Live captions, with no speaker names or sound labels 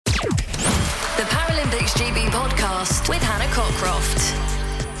the Paralympics GB podcast with Hannah Cockcroft.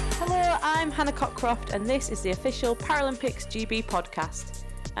 Hello, I'm Hannah Cockcroft and this is the official Paralympics GB podcast.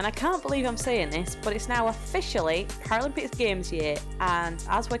 And I can't believe I'm saying this, but it's now officially Paralympics Games year, and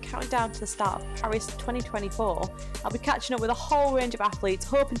as we're counting down to the start of Paris 2024, I'll be catching up with a whole range of athletes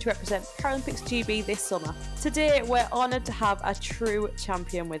hoping to represent Paralympics GB this summer. Today, we're honoured to have a true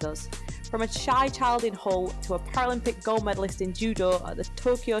champion with us. From a shy child in Hull to a Paralympic gold medalist in Judo at the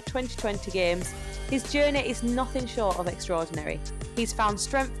Tokyo 2020 Games, his journey is nothing short of extraordinary. He's found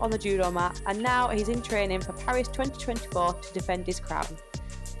strength on the judo mat, and now he's in training for Paris 2024 to defend his crown.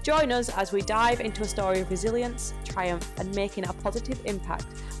 Join us as we dive into a story of resilience, triumph and making a positive impact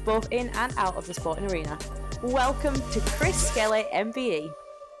both in and out of the sporting arena. Welcome to Chris Skelley, MBE.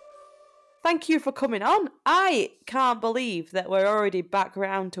 Thank you for coming on. I can't believe that we're already back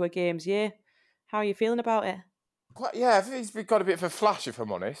round to a Games year. How are you feeling about it? Well, yeah, I think it's got a bit of a flash, if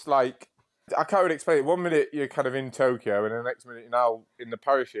I'm honest. Like, I can't really explain it. 1 minute you're kind of in Tokyo and the next minute you're now in the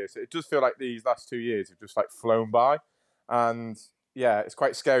Paris year. So it does feel like these last 2 years have just like flown by. And yeah, it's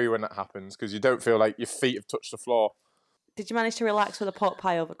quite scary when that happens because you don't feel like your feet have touched the floor. Did you manage to relax with a pot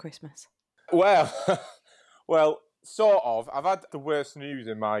pie over Christmas? Well, well, sort of. I've had the worst news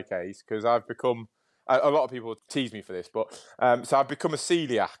in my case because I've become, a lot of people tease me for this, but so I've become a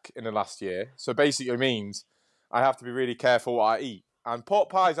celiac in the last year. So basically it means I have to be really careful what I eat. And pot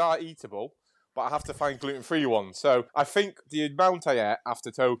pies are eatable, but I have to find gluten-free ones. So I think the amount I ate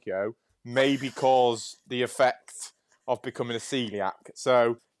after Tokyo maybe caused the effect of becoming a celiac.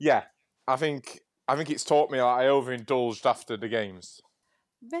 So yeah, I think it's taught me I overindulged after the games.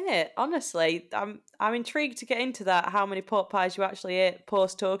 Mate, honestly, I'm intrigued to get into that. How many pot pies you actually ate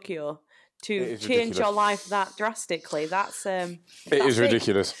post Tokyo to change your life that drastically? That's it is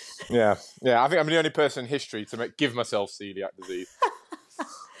ridiculous. Yeah. I think I'm the only person in history to give myself celiac disease.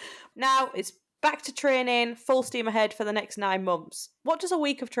 Now it's back to training, full steam ahead for the next 9 months. What does a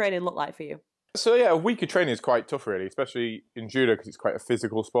week of training look like for you? So yeah, a week of training is quite tough, really, especially in judo because it's quite a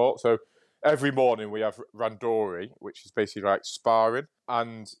physical sport. So every morning we have randori, which is basically like sparring,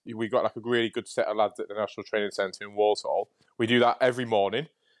 and we got like a really good set of lads at the National Training Centre in Walsall. We do that every morning,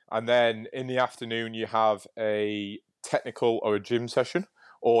 and then in the afternoon you have a technical or a gym session,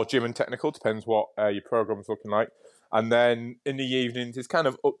 or gym and technical, depends what your program's looking like. And then in the evenings, it's kind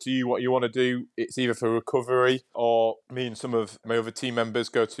of up to you what you want to do. It's either for recovery or me and some of my other team members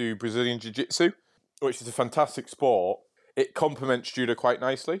go to Brazilian Jiu-Jitsu, which is a fantastic sport. It complements judo quite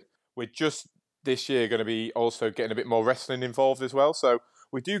nicely. We're just this year going to be also getting a bit more wrestling involved as well. So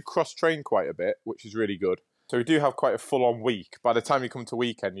we do cross-train quite a bit, which is really good. So we do have quite a full-on week. By the time you come to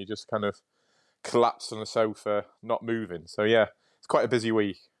weekend, you just kind of collapse on the sofa, not moving. So yeah, it's quite a busy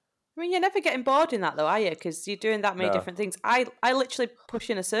week. I mean, you're never getting bored in that though, are you? Because you're doing that many different things. I literally push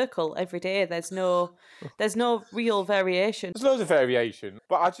in a circle every day. There's no real variation. There's loads of variation,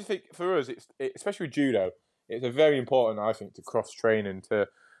 but I just think for us, especially with judo, it's a very important, I think, to cross-train and to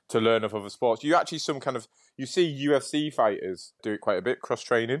learn of other sports. You actually you see UFC fighters do it quite a bit,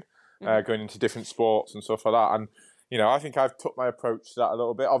 cross-training, going into different sports and stuff like that. And, you know, I think I've took my approach to that a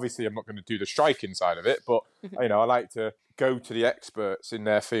little bit. Obviously, I'm not going to do the striking side of it, but, you know, I like to go to the experts in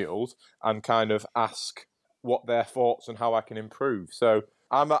their field and kind of ask what their thoughts and how I can improve. So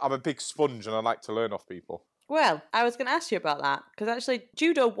I'm a big sponge and I like to learn off people. Well, I was going to ask you about that because actually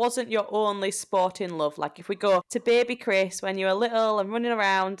judo wasn't your only sport in love. Like if we go to baby Chris when you were little and running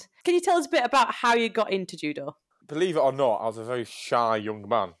around, can you tell us a bit about how you got into judo? Believe it or not, I was a very shy young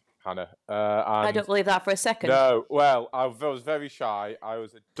man, Hannah. I don't believe that for a second. No, well, I was very shy. I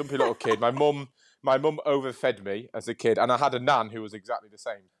was a dumpy little kid. My mum overfed me as a kid, and I had a nan who was exactly the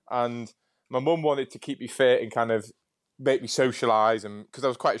same. And my mum wanted to keep me fit and kind of make me socialise, and because I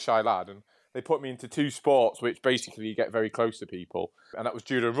was quite a shy lad, and they put me into 2 sports which basically you get very close to people, and that was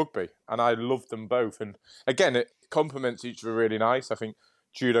judo and rugby, and I loved them both. And again, it complements each other really nice. I think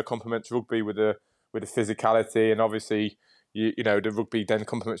judo complements rugby with the physicality, and obviously you know the rugby then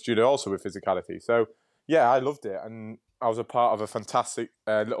complements judo also with physicality. So yeah, I loved it, and I was a part of a fantastic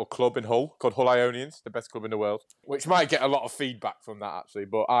little club in Hull called Hull Ionians, the best club in the world, which might get a lot of feedback from that actually,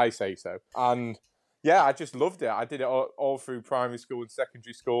 but I say so. And yeah, I just loved it. I did it all through primary school and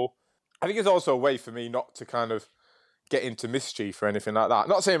secondary school. I think it's also a way for me not to kind of get into mischief or anything like that.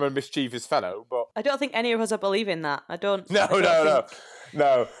 Not saying I'm a mischievous fellow, but I don't think any of us are believing that.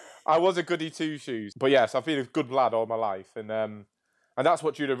 No. I was a goody two-shoes. But yes, I've been a good lad all my life. And that's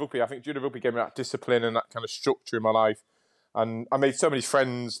what judo rugby, I think judo rugby gave me that discipline and that kind of structure in my life. And I made so many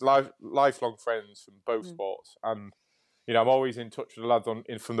friends, lifelong friends from both sports. And, you know, I'm always in touch with the lads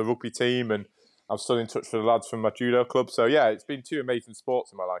from the rugby team, and I'm still in touch with the lads from my judo club. So yeah, it's been 2 amazing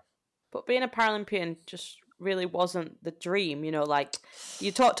sports in my life. But being a Paralympian just really wasn't the dream, you know, like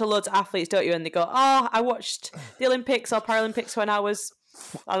you talk to loads of athletes, don't you? And they go, oh, I watched the Olympics or Paralympics when I was,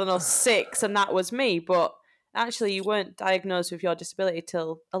 I don't know, 6 and that was me. But actually you weren't diagnosed with your disability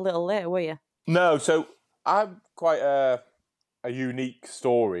till a little later, were you? No, so I'm quite a unique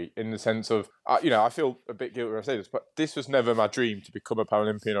story in the sense of, I feel a bit guilty when I say this, but this was never my dream to become a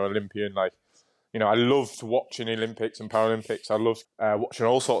Paralympian or Olympian. Like, I loved watching Olympics and Paralympics. I loved watching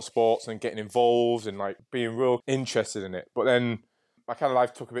all sorts of sports and getting involved and like being real interested in it. But then my kind of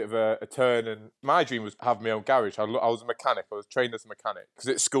life took a bit of a turn, and my dream was to have my own garage. I was a mechanic. I was trained as a mechanic because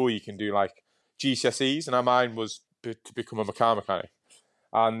at school you can do like GCSEs, and mine was to become a car mechanic.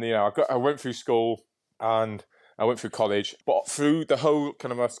 And I went through school and I went through college, but through the whole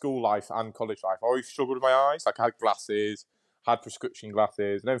kind of my school life and college life, I always struggled with my eyes. Like I had glasses, had prescription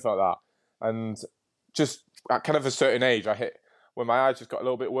glasses, and everything like that. And just at kind of a certain age, I hit when my eyes just got a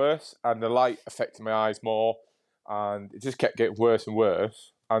little bit worse, and the light affected my eyes more, and it just kept getting worse and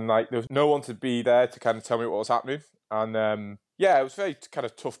worse. And like there was no one to be there to kind of tell me what was happening. And it was a very kind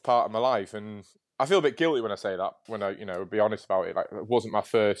of tough part of my life, and I feel a bit guilty when I say that, when I, be honest about it. Like, it wasn't my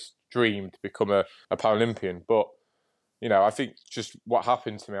first dream to become a Paralympian. But, I think just what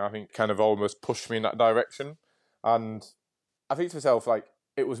happened to me, I think kind of almost pushed me in that direction. And I think to myself, like,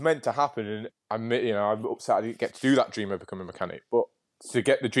 it was meant to happen. And I'm upset I didn't get to do that dream of becoming a mechanic. But to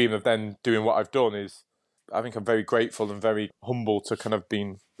get the dream of then doing what I've done is, I think I'm very grateful and very humble to kind of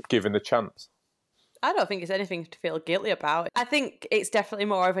been given the chance. I don't think it's anything to feel guilty about. I think it's definitely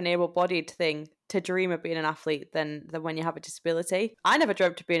more of an able-bodied thing to dream of being an athlete than when you have a disability. I never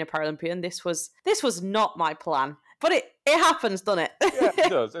dreamt of being a Paralympian. This was not my plan. But it happens, doesn't it? Yeah, it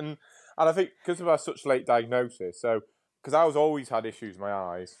does. And I think because of our such late diagnosis, so because I always had issues with my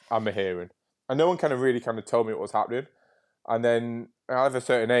eyes and my hearing, and no one really told me what was happening. And then at a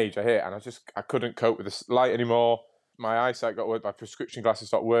certain age, I hit, and I couldn't cope with the light anymore. My eyesight got worse. My prescription glasses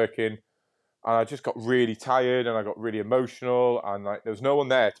stopped working. And I just got really tired and I got really emotional, and like there was no one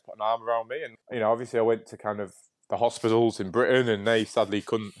there to put an arm around me. And, obviously I went to kind of the hospitals in Britain, and they sadly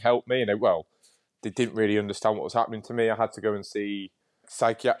couldn't help me. And they didn't really understand what was happening to me. I had to go and see a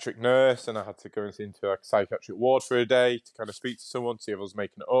psychiatric nurse, and I had to go into a psychiatric ward for a day to kind of speak to someone, see if I was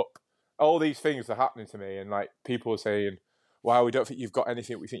making it up. All these things are happening to me, and like people are saying, wow, we don't think you've got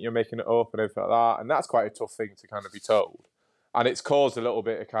anything, we think you're making it up, and everything like that. And that's quite a tough thing to kind of be told. And it's caused a little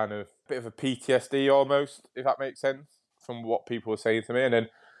bit of a PTSD almost, if that makes sense, from what people were saying to me. And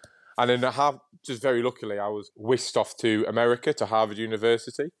then I have, just very luckily, I was whisked off to America, to Harvard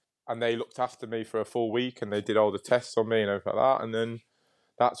University, and they looked after me for a full week, and they did all the tests on me and everything like that. And then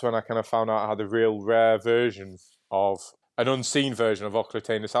that's when I kind of found out I had a real rare version of, an unseen version of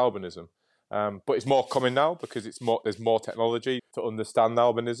oculocutaneous albinism. But it's more common now because there's more technology to understand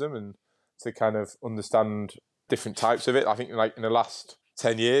albinism and to kind of understand different types of it. I think like in the last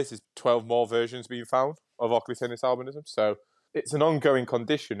 10 years, there's 12 more versions being found of oculocutaneous albinism. So it's an ongoing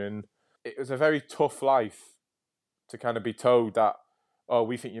condition, and it was a very tough life to kind of be told that, oh,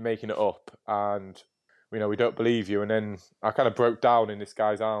 we think you're making it up, and we don't believe you. And then I kind of broke down in this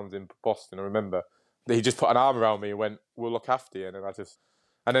guy's arms in Boston. I remember that he just put an arm around me and went, we'll look after you.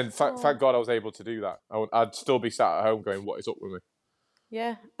 And then thank God I was able to do that. I'd still be sat at home going, what is up with me?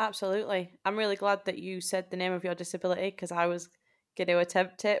 Yeah, absolutely. I'm really glad that you said the name of your disability, because I was going to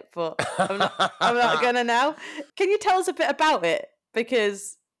attempt it, but I'm not going to now. Can you tell us a bit about it?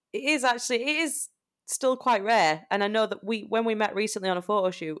 Because it is still quite rare. And I know that when we met recently on a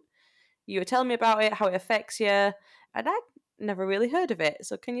photo shoot, you were telling me about it, how it affects you, and I'd never really heard of it.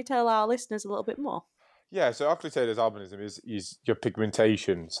 So can you tell our listeners a little bit more? Yeah, so oculocutaneous albinism is your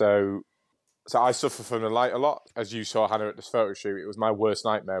pigmentation. So I suffer from the light a lot. As you saw, Hannah, at this photo shoot, it was my worst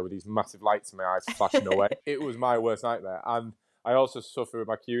nightmare with these massive lights in my eyes flashing away. It was my worst nightmare. And I also suffer with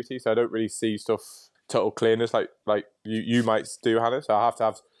acuity, so I don't really see stuff total clearness like you might do, Hannah. So I have to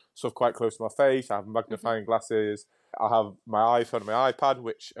have stuff quite close to my face. I have magnifying glasses. I have my iPhone and my iPad,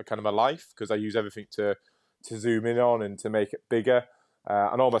 which are kind of my life, because I use everything to zoom in on and to make it bigger.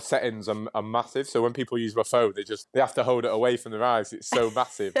 And all my settings are massive. So when people use my phone, they have to hold it away from their eyes. It's so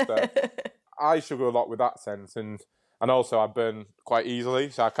massive. So I struggle a lot with that sense, and also I burn quite easily,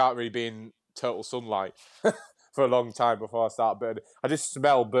 so I can't really be in total sunlight for a long time before I start burning. I just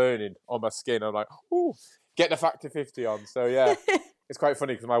smell burning on my skin. I'm like, ooh, get the factor 50 on. So yeah, it's quite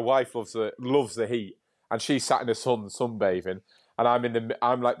funny because my wife loves the heat, and she's sat in the sun sunbathing, and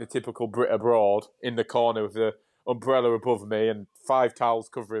I'm like the typical Brit abroad in the corner with the umbrella above me and 5 towels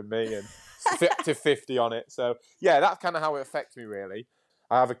covering me and factor 50 on it. So yeah, that's kind of how it affects me really.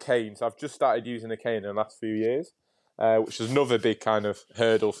 I have a cane, so I've just started using a cane in the last few years. which was another big kind of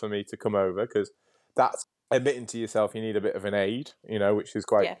hurdle for me to come over, because that's admitting to yourself you need a bit of an aid, which is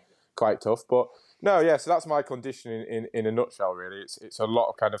quite tough. But no, yeah, so that's my condition in a nutshell, really. It's a lot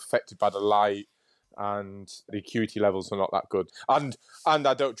of kind of affected by the light, and the acuity levels are not that good. And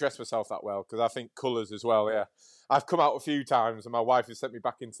I don't dress myself that well, because I think colours as well, yeah. I've come out a few times and my wife has sent me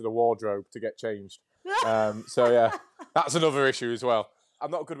back into the wardrobe to get changed. So, yeah, that's another issue as well.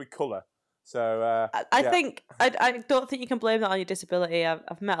 I'm not good with colour. So I think I don't think you can blame that on your disability.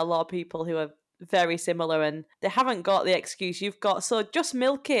 I've met a lot of people who are very similar and they haven't got the excuse you've got. So just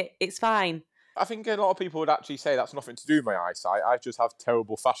milk it. It's fine. I think a lot of people would actually say that's nothing to do with my eyesight. I just have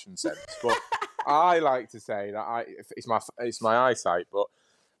terrible fashion sense. But I like to say that it's my eyesight. But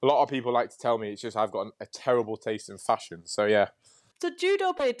a lot of people like to tell me it's just I've got a terrible taste in fashion. So yeah. So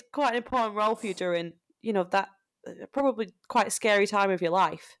judo played quite an important role for you during that probably quite scary time of your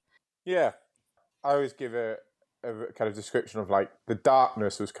life. Yeah, I always give a kind of description of like the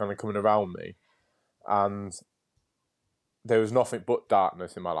darkness was kind of coming around me, and there was nothing but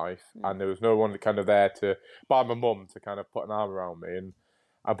darkness in my life, and there was no one kind of there by my mum to kind of put an arm around me.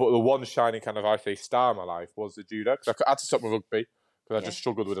 But the one shining kind of, I say, star in my life was the judo, because I had to stop with rugby because I just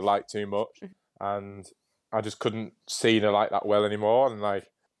struggled with the light too much, and I just couldn't see the light that well anymore, and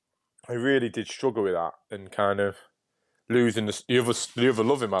like I really did struggle with that, and kind of losing the other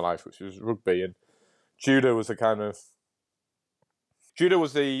love in my life, which was rugby. And judo was the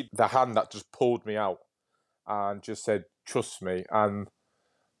hand that just pulled me out and just said, trust me. And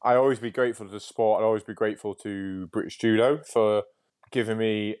I always be grateful to the sport. I'd always be grateful to British Judo for giving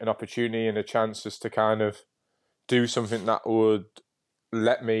me an opportunity and a chance just to kind of do something that would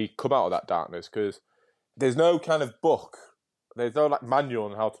let me come out of that darkness, because there's no kind of book, there's no like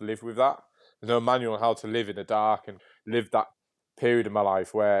manual on how to live with that. There's no manual on how to live in the dark and live that period of my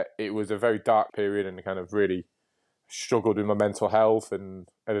life where it was a very dark period and kind of really struggled with my mental health and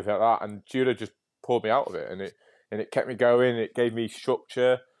everything like that. And judo just pulled me out of it, and it kept me going. It gave me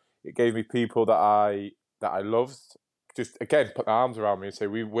structure. It gave me people that I loved. Just again, put their arms around me and say,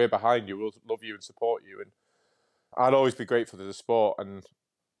 we're behind you. We'll love you and support you. And I'd always be grateful to the sport. And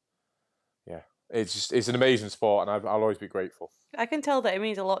yeah, it's an amazing sport, and I'll always be grateful. I can tell that it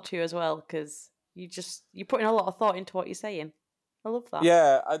means a lot to you as well, because you're putting a lot of thought into what you're saying. I love that.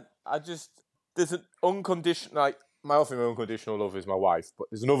 Yeah, I just, there's an unconditional, like, my ultimate unconditional love is my wife, but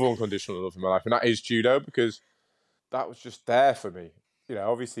there's another unconditional love in my life, and that is judo, because that was just there for me.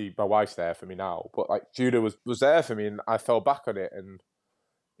 Obviously my wife's there for me now, but like judo was there for me, and I fell back on it, and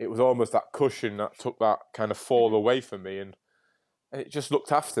it was almost that cushion that took that kind of fall away from me, and it just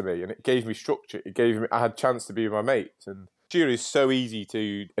looked after me, and it gave me structure. I had a chance to be with my mates, and judo is so easy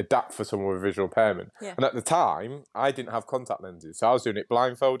to adapt for someone with visual impairment. Yeah. And at the time, I didn't have contact lenses, so I was doing it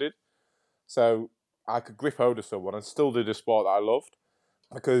blindfolded. So I could grip hold of someone and still do the sport that I loved.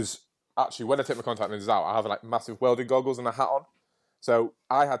 Because actually, when I take my contact lenses out, I have like massive welding goggles and a hat on. So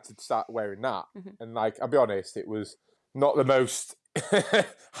I had to start wearing that. Mm-hmm. And like, I'll be honest, it was not the most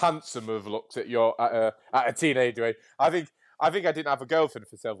handsome of looks at a teenager age. I think I didn't have a girlfriend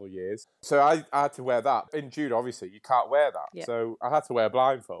for several years, so I had to wear that. In judo, obviously, you can't wear that. Yeah. So I had to wear a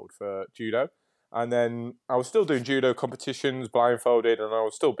blindfold for judo. And then I was still doing judo competitions, blindfolded, and I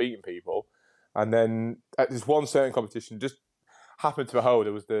was still beating people. And then at this one certain competition, just happened to behold,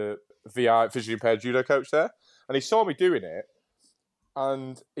 there was the VI, visually impaired judo coach there. And he saw me doing it.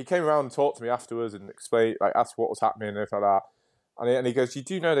 And he came around and talked to me afterwards and explained, like, asked what was happening and everything like that. And he goes, you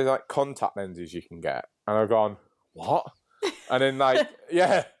do know there's like contact lenses you can get? And I've gone, what? And then like,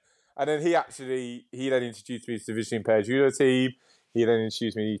 yeah. And then he then introduced me to the visually impaired judo team. He then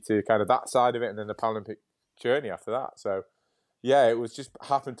introduced me to kind of that side of it, and then the Paralympic journey after that. So yeah, it was just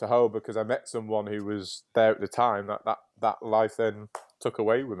happened to hold because I met someone who was there at the time that life then took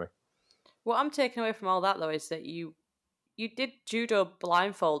away with me. What I'm taking away from all that though is that you did judo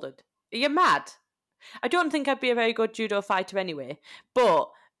blindfolded. You're mad. I don't think I'd be a very good judo fighter anyway,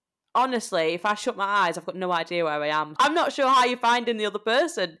 but honestly, if I shut my eyes, I've got no idea where I am. I'm not sure how you're finding the other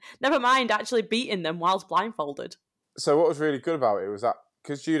person. Never mind actually beating them whilst blindfolded. So what was really good about it was that,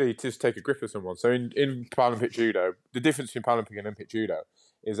 because judo, you just take a grip of someone. So in Paralympic judo, the difference between Paralympic and Olympic judo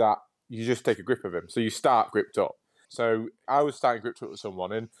is that you just take a grip of him. So you start gripped up. So I was starting gripped up with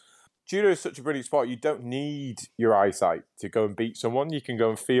someone, and judo is such a brilliant sport. You don't need your eyesight to go and beat someone. You can go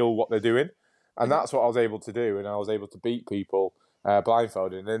and feel what they're doing. And that's what I was able to do. And I was able to beat people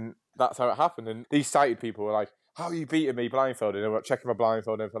blindfolded. And that's how it happened. And these sighted people were like, how are you beating me blindfolded? And they were checking my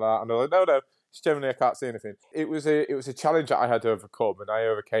blindfold and for that. And I was like, no, just generally I can't see anything. It was a challenge that I had to overcome, and I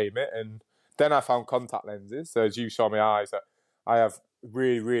overcame it. And then I found contact lenses. So as you saw my eyes, that I have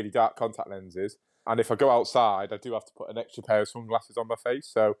really, really dark contact lenses. And if I go outside, I do have to put an extra pair of sunglasses on my face.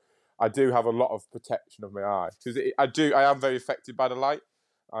 So I do have a lot of protection of my eyes because I am very affected by the light,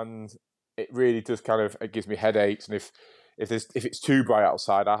 and it really does it gives me headaches. And if it's too bright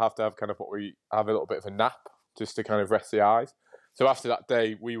outside, I have to have have a little bit of a nap just to kind of rest the eyes. So after that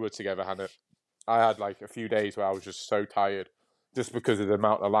day we were together, Hannah, I had like a few days where I was just so tired just because of the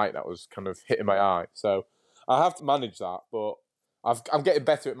amount of light that was kind of hitting my eye. So I have to manage that, but I'm getting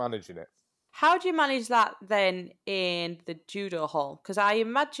better at managing it. How do you manage that then in the judo hall? Because I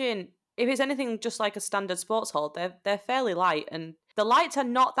imagine if it's anything just like a standard sports hall, they're fairly light, and the lights are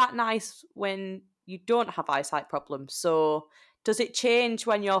not that nice when you don't have eyesight problems. So does it change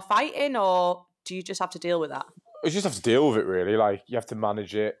when you're fighting, or do you just have to deal with that? You just have to deal with it, really. Like, you have to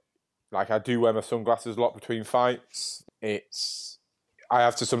manage it. Like, I do wear my sunglasses a lot between fights. I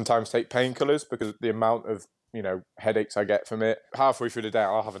have to sometimes take painkillers because of the amount of, headaches I get from it. Halfway through the day,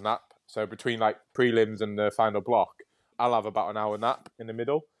 I'll have a nap. So between like prelims and the final block, I'll have about an hour nap in the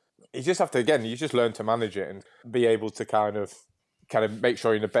middle. You just have to, you just learn to manage it and be able to kind of make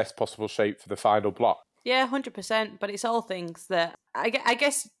sure you're in the best possible shape for the final block. Yeah, 100%. But it's all things that I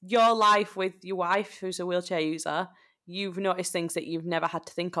guess your life with your wife, who's a wheelchair user, you've noticed things that you've never had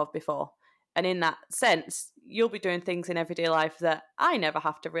to think of before. And in that sense, you'll be doing things in everyday life that I never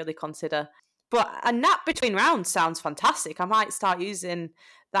have to really consider. But a nap between rounds sounds fantastic. I might start using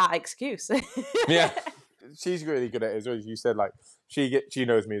that excuse. Yeah, she's really good at it as well. As you said, like she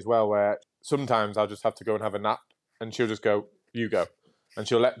knows me as well. Where sometimes I'll just have to go and have a nap, and she'll just go, "You go," and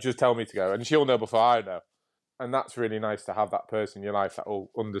she'll just tell me to go, and she'll know before I know. And that's really nice to have that person in your life that will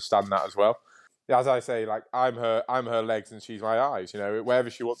understand that as well. As I say, like I'm her legs and she's my eyes. Wherever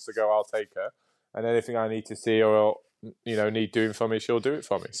she wants to go, I'll take her, and anything I need to see or need doing for me, she'll do it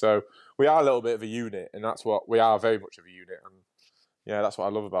for me. So we are a little bit of a unit, and that's what we are, very much of a unit. And yeah, that's what I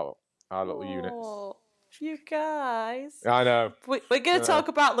love about our little unit. You guys. I know. We're going to talk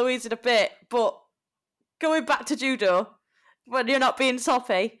about Louise in a bit, but going back to judo, when you're not being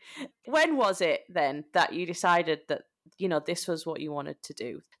soppy, when was it then that you decided that, this was what you wanted to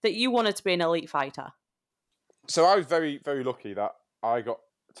do, that you wanted to be an elite fighter? So I was very, very lucky that I got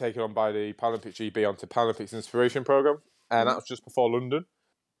taken on by the Paralympic GB onto Paralympics Inspiration Programme, and that was just before London.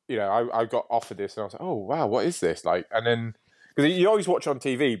 I got offered this, and I was like, oh, wow, what is this? And then, because you always watch on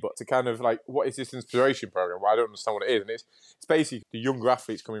TV, but to kind of what is this inspiration programme? Well, I don't understand what it is. And it's basically the younger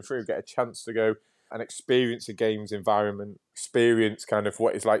athletes coming through get a chance to go and experience a games environment, experience kind of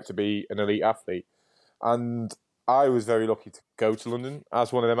what it's like to be an elite athlete. And I was very lucky to go to London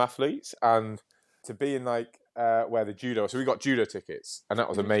as one of them athletes and to be in where the judo. So we got judo tickets, and that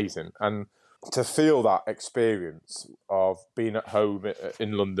was amazing. And to feel that experience of being at home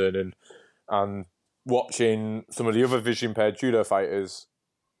in London and watching some of the other vision impaired judo fighters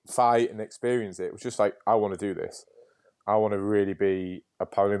fight and experience it was just like, I want to do this. I want to really be a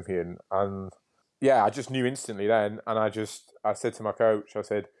Paralympian. And yeah, I just knew instantly then. And I said to my coach, I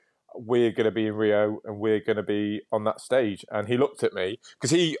said, we're going to be in Rio and we're going to be on that stage. And he looked at me because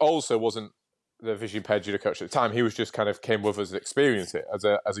he also wasn't the vision impaired judo coach at the time. He was just kind of came with us to experience it as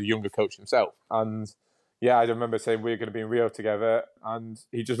a younger coach himself. And yeah, I remember saying we're going to be in Rio together, and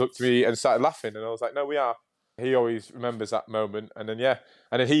he just looked at me and started laughing, and I was like, no, we are. He always remembers that moment. And then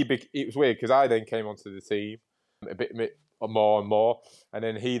it was weird because I then came onto the team a bit more and more, and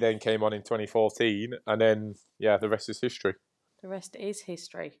then he then came on in 2014, and then the rest is history. The rest is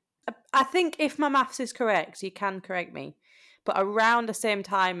history. I think if my maths is correct, you can correct me, but around the same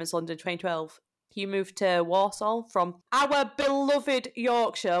time as London 2012, you moved to Warsaw from our beloved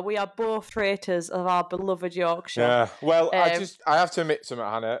Yorkshire. We are both traitors of our beloved Yorkshire. Yeah, well, I have to admit something,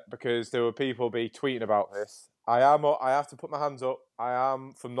 Hannah, because there were people tweeting about this. I have to put my hands up. I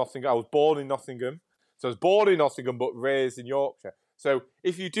am from Nottingham. I was born in Nottingham. So I was born in Nottingham, but raised in Yorkshire. So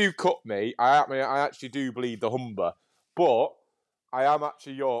if you do cut me, I actually do bleed the Humber. But I am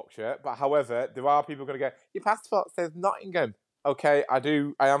actually Yorkshire. But however, there are people going to go, your passport says Nottingham. Okay,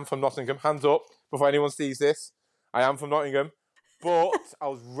 I am from Nottingham. Hands up before anyone sees this. I am from Nottingham. But I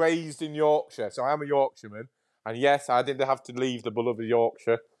was raised in Yorkshire. So I am a Yorkshireman. And yes, I didn't have to leave the beloved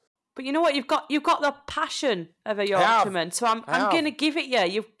Yorkshire. But you know what? You've got the passion of a Yorkshireman. So I'm going to give it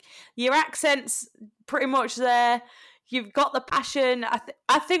you. Your accent's pretty much there. You've got the passion.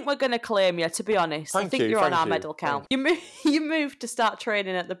 I think we're going to claim you, to be honest. I think you're on our medal count. You moved to start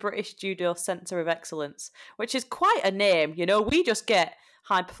training at the British Judo Centre of Excellence, which is quite a name. We just get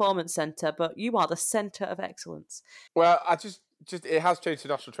High Performance Centre, but you are the Centre of Excellence. Well, it has changed to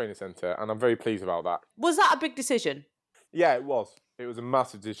National Training Centre, and I'm very pleased about that. Was that a big decision? Yeah, it was. It was a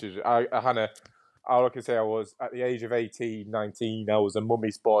massive decision. Hannah, all I can say, I was at the age of 18, 19, I was a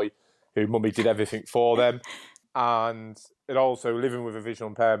mummy's boy who mummy did everything for them. And it also, living with a visual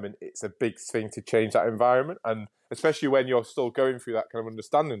impairment, it's a big thing to change that environment. And especially when you're still going through that kind of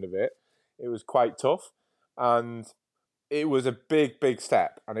understanding of it, it was quite tough. And it was a big, big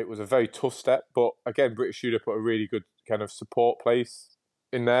step. And it was a very tough step. But again, British Judo put a really good kind of support place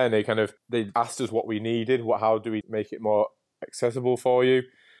in there. And they asked us what we needed. How do we make it more accessible for you?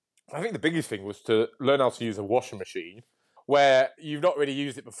 I think the biggest thing was to learn how to use a washing machine where you've not really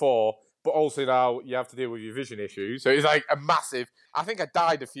used it before, but also now you have to deal with your vision issues. So it's like a massive... I think I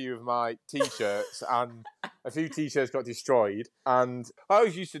dyed a few of my T-shirts and a few T-shirts got destroyed. And I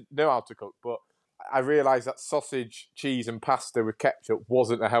always used to know how to cook, but I realised that sausage, cheese and pasta with ketchup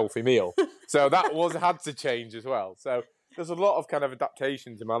wasn't a healthy meal. So that had to change as well. So there's a lot of kind of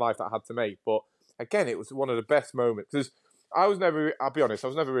adaptations in my life that I had to make. But again, it was one of the best moments because I'll be honest, I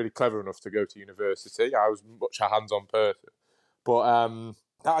was never really clever enough to go to university. I was much a hands-on person. But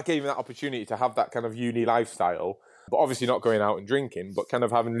that gave me that opportunity to have that kind of uni lifestyle, but obviously not going out and drinking, but kind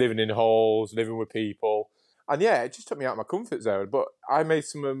of living in halls, living with people. And yeah, it just took me out of my comfort zone. But I made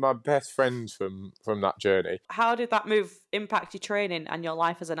some of my best friends from that journey. How did that move impact your training and your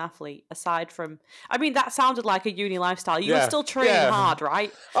life as an athlete, aside from... I mean, that sounded like a uni lifestyle. You were still training hard,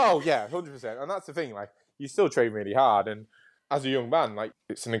 right? Oh, yeah, 100%. And that's the thing, like, you still train really hard. And as a young man, like,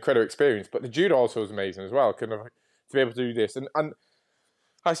 it's an incredible experience. But the judo also was amazing as well, kind of to be able to do this. And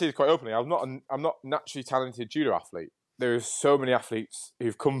I say this quite openly, I'm not naturally talented judo athlete. There's so many athletes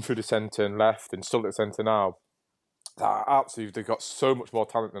who've come through the centre and left and still at the centre now that absolutely they've got so much more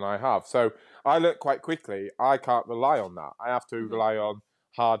talent than I have. So I learnt quite quickly, I can't rely on that. I have to rely on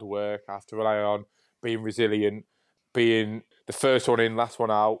hard work. I have to rely on being resilient, being the first one in, last one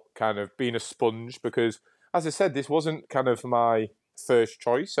out, kind of being a sponge. Because, as I said, this wasn't kind of my first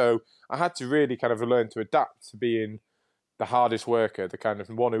choice. So I had to really kind of learn to adapt to being the hardest worker, the kind of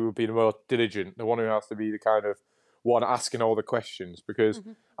one who would be the most diligent, the one who has to be the kind of one asking all the questions, because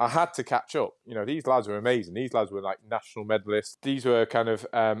I had to catch up. You know, these lads were amazing. These lads were like national medalists. These were kind of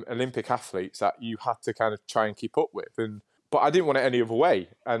Olympic athletes that you had to kind of try and keep up with. But I didn't want it any other way.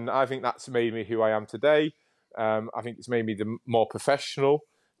 And I think that's made me who I am today. I think it's made me the more professional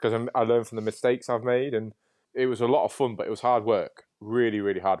because I learned from the mistakes I've made. And it was a lot of fun, but it was hard work. Really,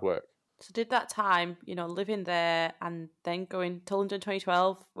 really hard work. So did that time, living there and then going to London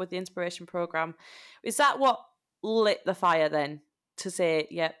 2012 with the Inspiration Programme, is that what lit the fire then to say,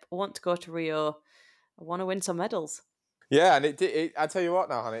 yep, I want to go to Rio, I want to win some medals? Yeah, and it did. I tell you what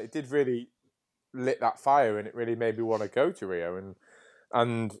now, Hannah, it did really lit that fire, and it really made me want to go to Rio,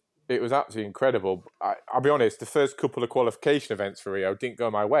 and it was absolutely incredible. I'll be honest, the first couple of qualification events for Rio didn't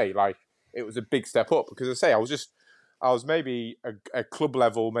go my way. Like, it was a big step up because, I was maybe a club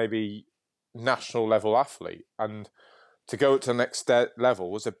level, maybe national level athlete, and to go to the next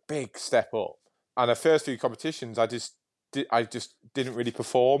level was a big step up. And the first few competitions, I just didn't really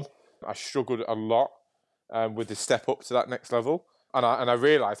perform. I struggled a lot with the step up to that next level. And I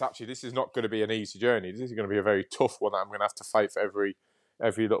realised, actually, this is not going to be an easy journey. This is going to be a very tough one that I'm going to have to fight for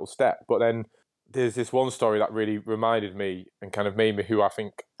every little step. But then there's this one story that really reminded me and kind of made me who I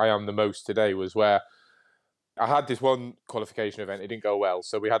think I am the most today, was where I had this one qualification event. It didn't go well.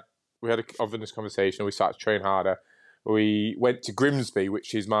 So we had this conversation. We started to train harder. We went to Grimsby,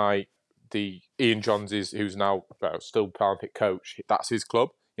 which is the Ian Johns, who's now still Paralympic coach. That's his club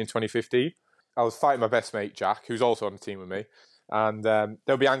in 2015. I was fighting my best mate, Jack, who's also on the team with me. And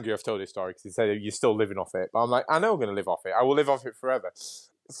they'll be angry I've told this story because they say you're still living off it. But I'm like, I know I'm going to live off it. I will live off it forever.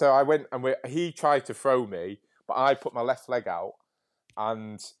 So I went and he tried to throw me, but I put my left leg out.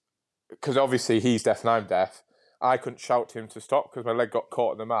 And because obviously he's deaf and I'm deaf, I couldn't shout to him to stop because my leg got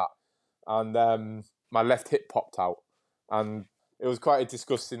caught in the mat. And my left hip popped out. And it was quite a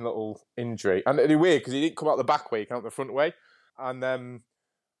disgusting little injury. And it'd be weird because he didn't come out the back way, he came out the front way. And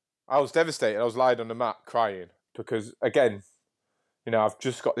I was devastated. I was lying on the mat crying because, again, I've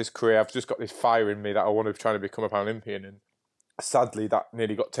just got this career, I've just got this fire in me that I want to try to become a Paralympian. And sadly, that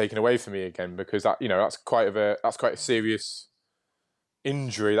nearly got taken away from me again because that's quite a serious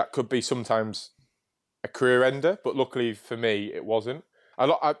injury that could be sometimes a career ender. But luckily for me, it wasn't.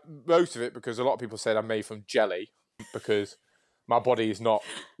 Most of it because a lot of people said I'm made from jelly because my body is not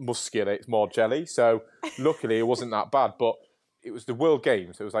muscular, it's more jelly. So luckily it wasn't that bad. But it was the World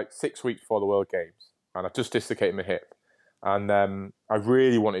Games. It was like 6 weeks before the World Games. And I just dislocated my hip. And I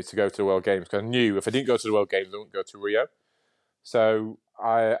really wanted to go to the World Games because I knew if I didn't go to the World Games, I wouldn't go to Rio. So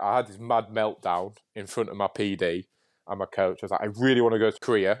I had this mad meltdown in front of my PD and my coach. I was like, I really want to go to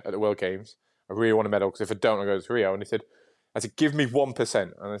Korea at the World Games. I really want a medal because if I don't, I'll go to Rio. And I said, give me 1%.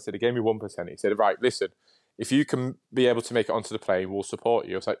 And I said, he gave me 1%. He said, right, listen, if you can be able to make it onto the plane, we'll support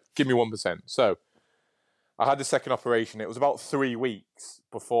you. I was like, give me 1%. So I had the second operation. It was about 3 weeks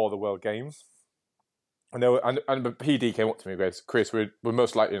before the World Games. And the PD came up to me and goes, Chris, we're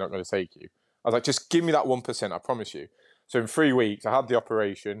most likely not going to take you. I was like, just give me that 1%, I promise you. So in 3 weeks, I had the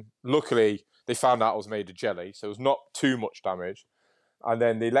operation. Luckily, they found out I was made of jelly, so it was not too much damage. And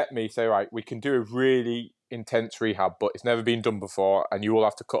then they let me say, right, we can do a really intense rehab, but it's never been done before, and you will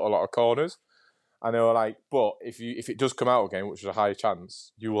have to cut a lot of corners. And they were like, but if it does come out again, which is a high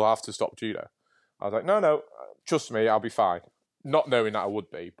chance, you will have to stop judo. I was like, no, trust me, I'll be fine. Not knowing that I would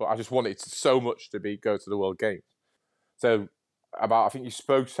be, but I just wanted so much to go to the World Games. So I think you're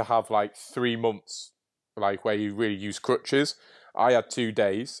supposed to have like 3 months, like where you really use crutches. I had 2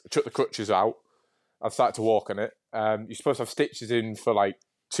 days. I took the crutches out. I started to walk on it. You're supposed to have stitches in for like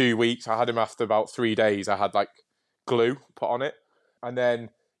 2 weeks. I had them after about 3 days. I had like glue put on it. And then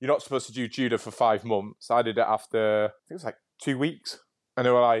you're not supposed to do judo for 5 months. I did it after, I think it was like 2 weeks. And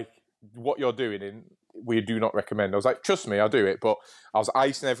they were like, what you're doing, we do not recommend. I was like, trust me, I'll do it. But I was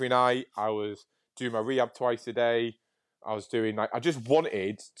icing every night. I was doing my rehab twice a day. I was doing I just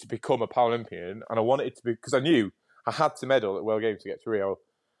wanted to become a Paralympian, and I wanted to be, because I knew I had to medal at World Games to get to Rio,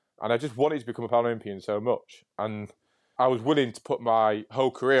 and I just wanted to become a Paralympian so much, and I was willing to put my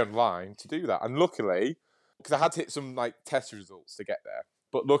whole career on line to do that. And luckily, because I had to hit some test results to get there,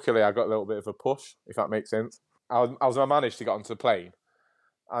 but luckily I got a little bit of a push, if that makes sense. I managed to get onto the plane,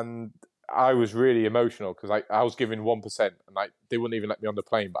 and I was really emotional because I was given 1%, and they wouldn't even let me on the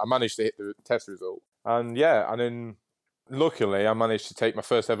plane, but I managed to hit the test result, and then. Luckily, I managed to take my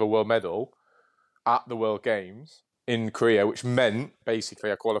first ever world medal at the World Games in Korea, which meant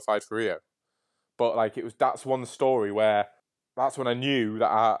basically I qualified for Rio. But that's one story where that's when I knew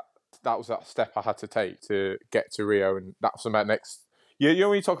that was that step I had to take to get to Rio, and that's my next. You know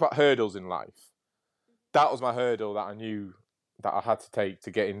when you talk about hurdles in life, that was my hurdle that I knew that I had to take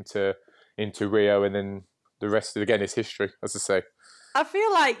to get into Rio, and then the rest again is history, as I say. I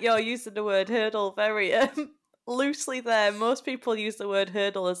feel like you're using the word hurdle very loosely there. Most people use the word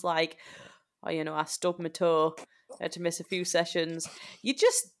hurdle as like, oh, I stubbed my toe, had to miss a few sessions. You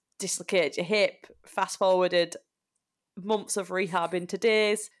just dislocated your hip, fast forwarded months of rehab into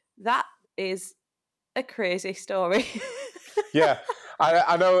days. That is a crazy story. Yeah,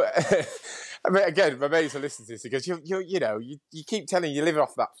 I know. I mean, again, my mates will listen to this because you keep telling you live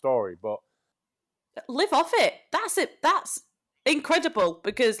off that story, but live off it. That's it. That's incredible,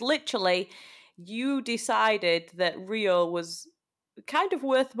 because literally you decided that Rio was kind of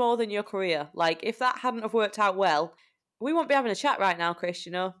worth more than your career. Like, if that hadn't have worked out well, we won't be having a chat right now, Chris.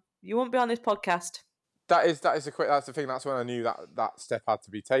 You won't be on this podcast. That's the thing. That's when I knew that step had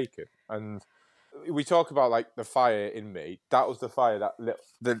to be taken. And we talk about the fire in me. That was the fire that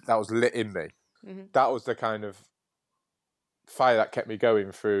was lit in me. Mm-hmm. That was the kind of fire that kept me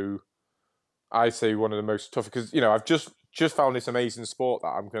going through. I'd say one of the most tough, because I've just found this amazing sport that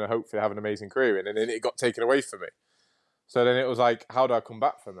I'm going to hopefully have an amazing career in, and then it got taken away from me. So then it was like, how do I come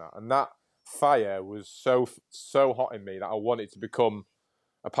back from that? And that fire was so hot in me that I wanted to become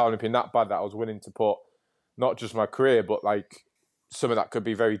a Paralympian that bad that I was willing to put not just my career, but some of that could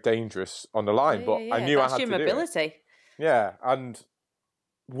be very dangerous on the line. But I knew I had to do it. Yeah, and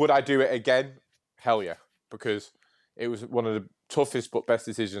would I do it again? Hell yeah, because it was one of the toughest but best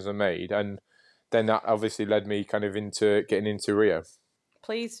decisions I made, and then that obviously led me kind of into getting into Rio.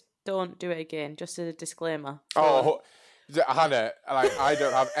 Please don't do it again, just as a disclaimer. Oh, Hannah, I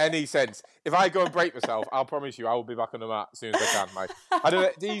don't have any sense. If I go and break myself, I'll promise you I will be back on the mat as soon as I can. I don't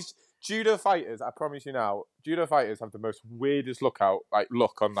know, these judo fighters, I promise you now, judo fighters have the most weirdest look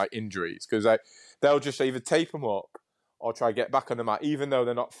on injuries, because they'll just either tape them up or try to get back on the mat, even though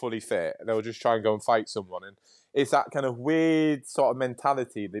they're not fully fit. They'll just try and go and fight someone, and it's that kind of weird sort of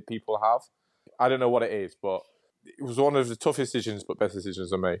mentality that people have. I don't know what it is, but it was one of the toughest decisions but best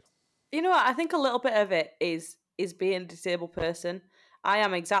decisions I made. You know what? I think a little bit of it is being a disabled person. I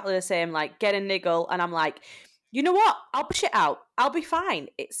am exactly the same. Get a niggle, and I'm like, you know what? I'll push it out. I'll be fine.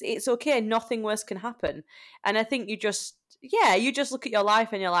 It's okay. Nothing worse can happen. And I think you just look at your life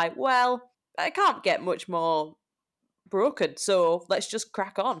and you're like, well, I can't get much more broken, so let's just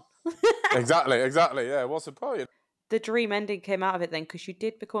crack on. Exactly. Yeah, what's the point? The dream ending came out of it then, because you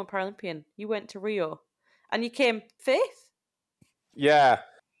did become a Paralympian. You went to Rio, and you came 5th. Yeah,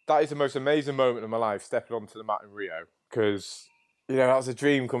 that is the most amazing moment of my life, stepping onto the mat in Rio, because that was a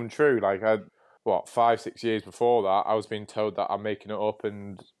dream come true. 5-6 years before that, I was being told that I'm making it up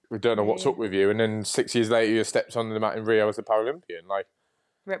and we don't know what's up with you, and then 6 years later, you stepped on the mat in Rio as a Paralympian,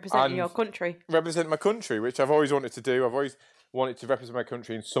 representing your country. Represent my country, which I've always wanted to do. I've always wanted to represent my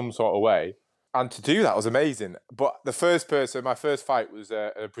country in some sort of way. And to do that was amazing. But my first fight was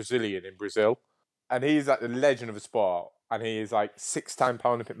a Brazilian in Brazil. And he's like the legend of the sport. And he is like 6-time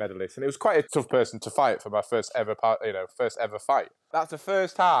Paralympic medalist. And it was quite a tough person to fight for my first ever fight. That's the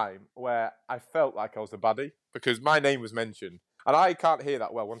first time where I felt like I was a baddie because my name was mentioned. And I can't hear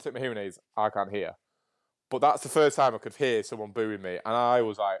that well. When I take my hearing aids, I can't hear. But that's the first time I could hear someone booing me. And I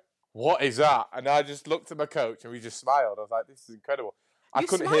was like, what is that? And I just looked at my coach and we just smiled. I was like, this is incredible. I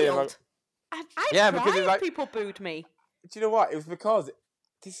couldn't hear him. I because it's like, people booed me. Do you know what? It was because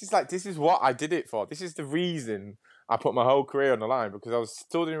this is what I did it for. This is the reason I put my whole career on the line because I was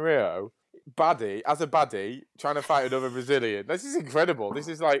stood in Rio, as a baddie, trying to fight another Brazilian. This is incredible. This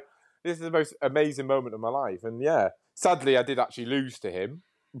is the most amazing moment of my life. And yeah, sadly, I did actually lose to him,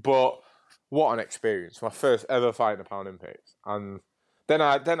 but what an experience. My first ever fight in the Paralympics. And then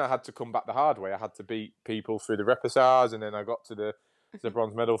I had to come back the hard way. I had to beat people through the repechage, and then I got to the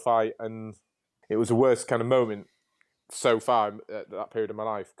bronze medal fight, and it was the worst kind of moment so far at that period of my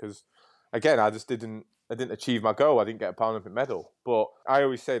life because, again, I didn't achieve my goal. I didn't get a Paralympic medal. But I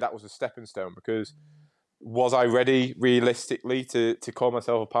always say that was a stepping stone because was I ready realistically to call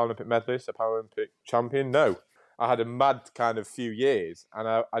myself a Paralympic medalist, a Paralympic champion? No. I had a mad kind of few years, and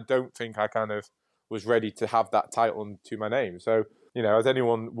I don't think I kind of was ready to have that title to my name. So, you know, as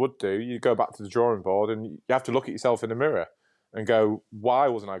anyone would do, you go back to the drawing board and you have to look at yourself in the mirror and go, why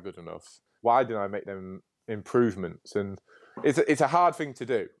wasn't I good enough? Why didn't I make them improvements? And it's a hard thing to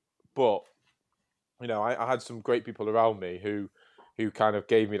do, but you know, I had some great people around me who kind of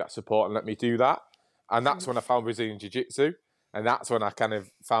gave me that support and let me do that. And that's when I found Brazilian Jiu-Jitsu, and that's when I kind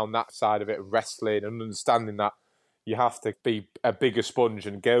of found that side of it, wrestling, and understanding that you have to be a bigger sponge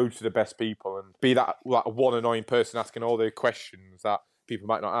and go to the best people and be that one annoying person asking all the questions that people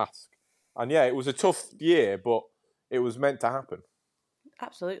might not ask. And yeah, it was a tough year, but it was meant to happen.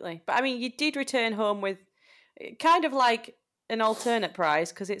 Absolutely. But I mean, you did return home with kind of like an alternate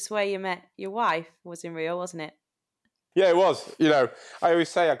prize because it's where you met your wife, was in Rio, wasn't it? Yeah, it was. You know, I always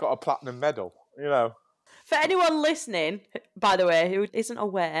say I got a platinum medal, you know. For anyone listening, by the way, who isn't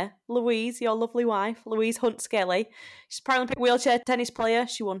aware, Louise, your lovely wife, Louise Hunt Skelley, she's a Paralympic wheelchair tennis player.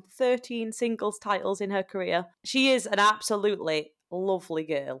 She won 13 singles titles in her career. She is an absolutely lovely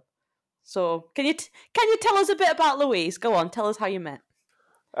girl. So, can you tell us a bit about Louise? Go on, tell us how you met.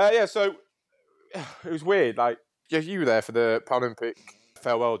 Yeah, so it was weird. Like, you were there for the Paralympic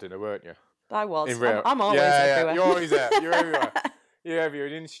farewell dinner, weren't you? I was. In Rio. I'm always everywhere. You're always there. You're everywhere. You're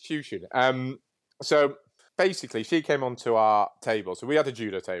an institution. So basically, she came onto our table. So we had a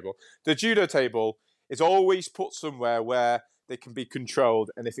judo table. The judo table is always put somewhere where they can be controlled,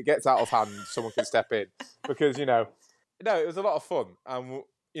 and if it gets out of hand, someone can step in. Because, you know, it was a lot of fun. And,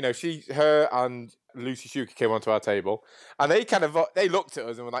 you know, her and Lucy Shuka came onto our table, and they looked at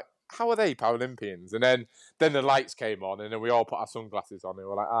us and were like, how are they Paralympians? And then the lights came on, and then we all put our sunglasses on, and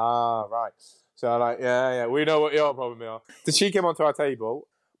we're like, right. So I'm like, yeah, we know what your problem are. So she came onto our table,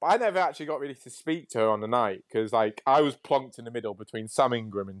 but I never actually got really to speak to her on the night because, like, I was plonked in the middle between Sam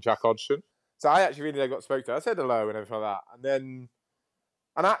Ingram and Jack Hodgson. So I actually really got to speak to her. I said hello and everything like that. And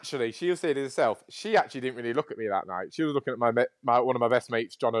actually, she'll say it herself, she actually didn't really look at me that night. She was looking at one of my best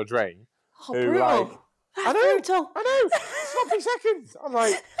mates, John O'Drain. Oh, who, brutal. That's brutal. I know. Sloppy seconds. I'm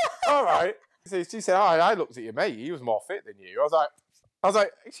like, all right. So she said, I looked at your mate. He was more fit than you. I was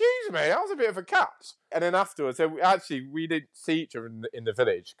like, excuse me, that was a bit of a catch. And then afterwards, so we didn't see each other in the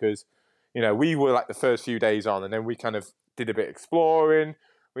village because, you know, we were like the first few days on, and then we kind of did a bit of exploring.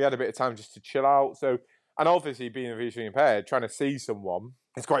 We had a bit of time just to chill out. So, and obviously being visually impaired, trying to see someone,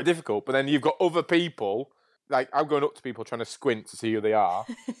 it's quite difficult. But then you've got other people, like I'm going up to people trying to squint to see who they are.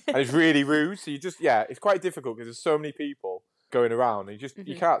 And it's really rude. So it's quite difficult because there's so many people going around and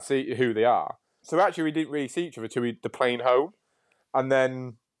you can't see who they are. So actually we didn't really see each other till the plane home. And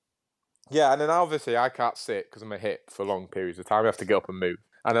then obviously I can't sit because I'm a hip for long periods of time. I have to get up and move.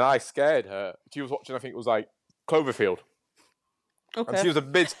 And then I scared her. She was watching, I think it was like Cloverfield. Okay. And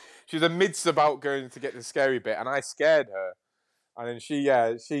she was amidst about going to get the scary bit, and I scared her. And then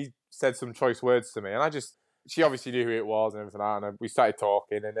she said some choice words to me, and she obviously knew who it was and everything like that, and we started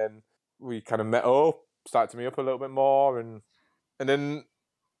talking, and then we kind of met up, started to meet up a little bit more, and then,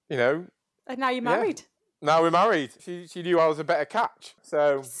 you know. And now you're married. Now we're married. She knew I was a better catch.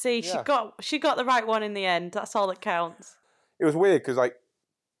 So see, she got the right one in the end. That's all that counts. It was weird because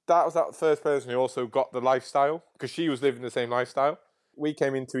that was that first person who also got the lifestyle because she was living the same lifestyle. We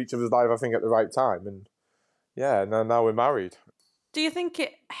came into each other's life, I think, at the right time, and now we're married. Do you think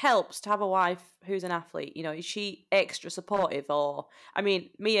it helps to have a wife who's an athlete? You know, is she extra supportive? Or, I mean,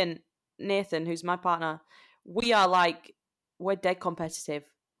 me and Nathan, who's my partner, we're dead competitive.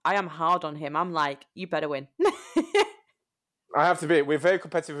 I am hard on him. I'm like, you better win. I have to be. We're very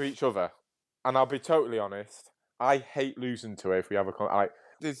competitive with each other, and I'll be totally honest. I hate losing to her if we have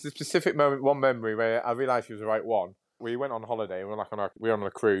there's a specific moment, one memory where I realised she was the right one. We went on holiday and we were on a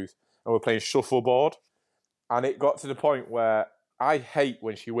cruise and we were playing shuffleboard, and it got to the point where I hate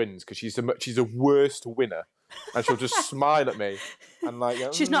when she wins because she's the worst winner, and she'll just smile at me and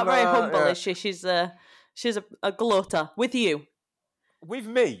like she's not very humble, is she? She's a gloater with you. With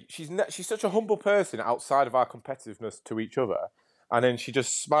me, she's such a humble person outside of our competitiveness to each other, and then she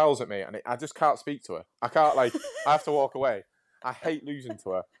just smiles at me, and I just can't speak to her. I can't I have to walk away. I hate losing to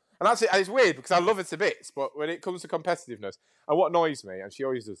her, and that's it. It's weird because I love her to bits, but when it comes to competitiveness, and what annoys me, and she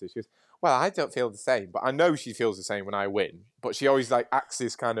always does this, she goes, "Well, I don't feel the same," but I know she feels the same when I win. But she always acts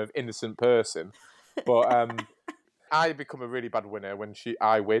this kind of innocent person. But I become a really bad winner when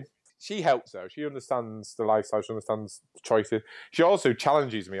I win. She helps though. She understands the lifestyle. She understands the choices. She also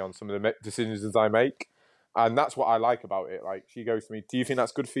challenges me on some of the decisions I make, and that's what I like about it. Like she goes to me, "Do you think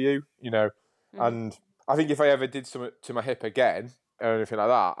that's good for you?" And I think if I ever did something to my hip again or anything like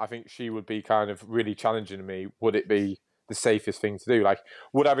that, I think she would be kind of really challenging me. Would it be the safest thing to do? Like,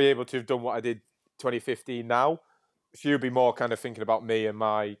 would I be able to have done what I did 2015 now? She would be more kind of thinking about me and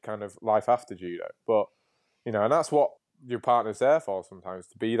my kind of life after judo. But and that's what your partner's there for sometimes,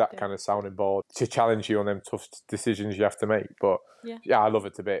 to be that kind of sounding board, to challenge you on them tough decisions you have to make. But I love her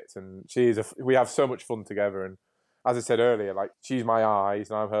to bits, and we have so much fun together. And as I said earlier, like she's my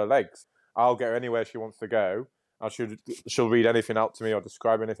eyes and I'm her legs. I'll get her anywhere she wants to go. She'll read anything out to me or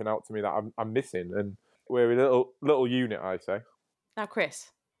describe anything out to me that I'm missing. And we're a little unit, I say. Now,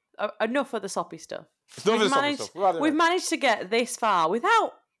 Chris, enough of the soppy stuff. We've managed to get this far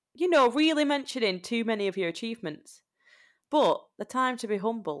without, really mentioning too many of your achievements. But the time to be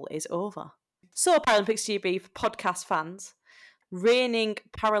humble is over. So, Paralympics GB for podcast fans, reigning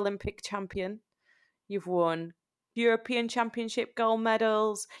Paralympic champion, you've won European Championship gold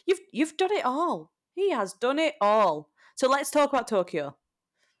medals. You've done it all. He has done it all. So let's talk about Tokyo.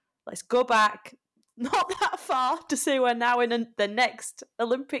 Let's go back not that far to say we're now in the next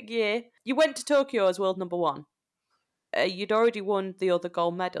Olympic year. You went to Tokyo as world number 1. You'd already won the other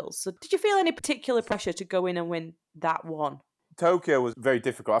gold medals. So did you feel any particular pressure to go in and win that one? Tokyo was very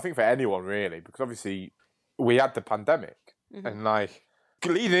difficult, I think, for anyone really, because obviously we had the pandemic, and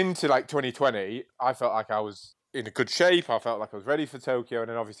leading into 2020, I felt like I was in a good shape. I felt like I was ready for Tokyo, and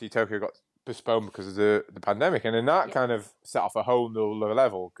then obviously Tokyo got postponed because of the pandemic, and then that kind of set off a whole new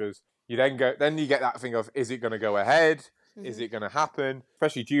level, because you then you get that thing of, is it going to go ahead? Is it going to happen?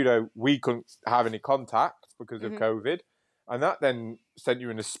 Especially judo, we couldn't have any contact because of COVID, and that then sent you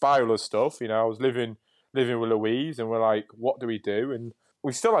in a spiral of stuff. I was living with Louise, and we're like, what do we do? And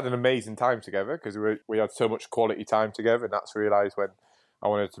we still had an amazing time together because we had so much quality time together, and that's realised when I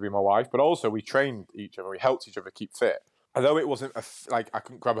wanted her to be my wife. But also we trained each other, we helped each other keep fit. Although it wasn't I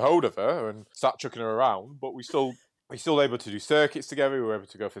couldn't grab a hold of her and start chucking her around, but we still able to do circuits together. We were able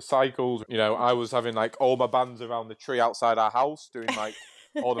to go for cycles. I was having all my bands around the tree outside our house, doing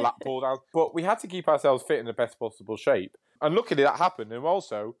all the lat pull downs. But we had to keep ourselves fit in the best possible shape. And luckily that happened. And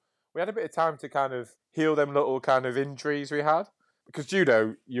also, we had a bit of time to kind of heal them little kind of injuries we had. Because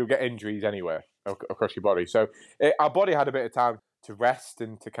judo, you'll get injuries anywhere across your body. So our body had a bit of time to rest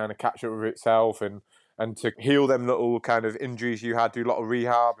and to kind of catch up with itself and to heal them little kind of injuries you had, do a lot of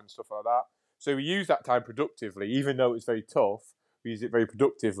rehab and stuff like that. So we used that time productively, even though it was very tough. We used it very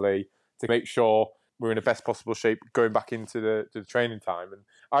productively to make sure we're in the best possible shape going back into the training time. And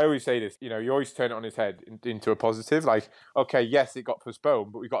I always say this, you always turn it on its head into a positive. Like, okay, yes, it got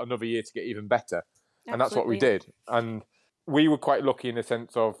postponed, but we got another year to get even better. Absolutely. And that's what we did. And we were quite lucky in the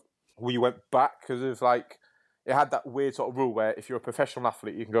sense of we went back because of it had that weird sort of rule where if you're a professional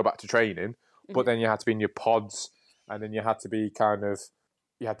athlete, you can go back to training, but then you had to be in your pods, and then you had to be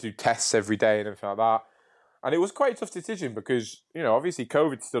you had to do tests every day and everything like that. And it was quite a tough decision because, obviously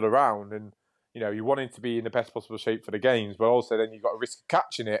COVID's still around, and, you wanted to be in the best possible shape for the games, but also then you got a risk of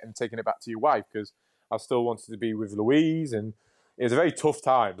catching it and taking it back to your wife, because I still wanted to be with Louise, and it was a very tough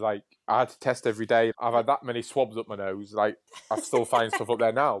time. I had to test every day. I've had that many swabs up my nose. I still find stuff up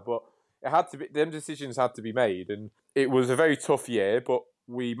there now, but them decisions had to be made, and it was a very tough year, but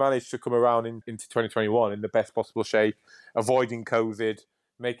we managed to come around into 2021 in the best possible shape, avoiding COVID,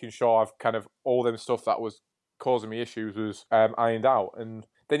 making sure I've kind of all them stuff that was causing me issues was ironed out. And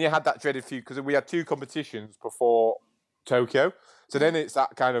then you had that dreaded few, because we had 2 competitions before Tokyo. So then it's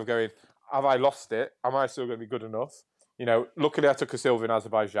that kind of going, have I lost it? Am I still going to be good enough? Luckily I took a silver in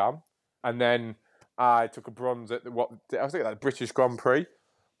Azerbaijan, and then I took a bronze at the British Grand Prix.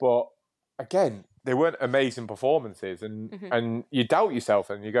 But again, they weren't amazing performances, and you doubt yourself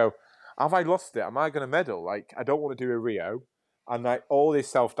and you go, have I lost it? Am I going to medal? Like, I don't want to do a Rio. And like all this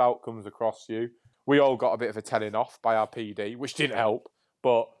self-doubt comes across you. We all got a bit of a telling off by our PD, which didn't help.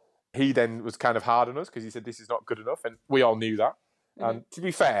 But he then was kind of hard on us because he said, this is not good enough. And we all knew that. And to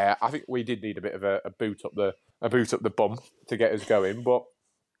be fair, I think we did need a bit of a boot up the bum to get us going. But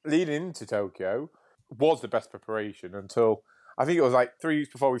leading into Tokyo was the best preparation until, I think it was like 3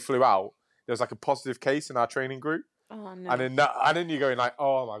 weeks before we flew out, there was like a positive case in our training group. Oh, no. And then you're going like,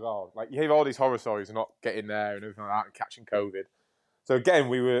 oh my God. Like you hear all these horror stories of not getting there and everything like that and catching COVID. So again,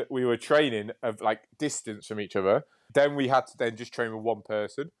 we were training of like distance from each other. Then we had to then just train with one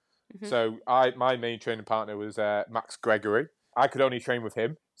person. So my main training partner was Max Gregory. I could only train with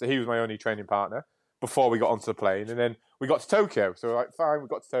him. So he was my only training partner before we got onto the plane. And then we got to Tokyo. So we're like, fine, we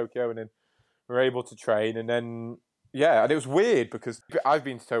got to Tokyo and then we were able to train. And then, yeah, and it was weird because I've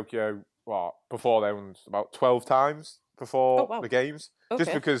been to Tokyo, before then, about 12 times before the games. Okay.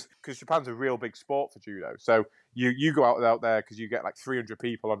 Just because Japan's a real big sport for judo. So you go out there because you get like 300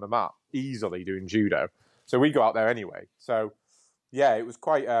 people on the mat easily doing judo. So we go out there anyway. So, yeah, it was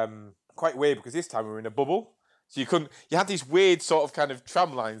quite weird because this time we were in a bubble. So you had these weird sort of kind of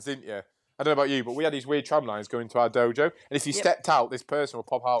tram lines, didn't you? I don't know about you, but we had these weird tram lines going to our dojo. And if you stepped out, this person would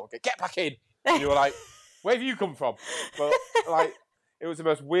pop out and go, get back in. And you were like, where have you come from? But like, it was the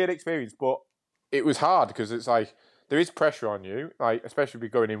most weird experience, but it was hard because it's like, there is pressure on you, like especially if you're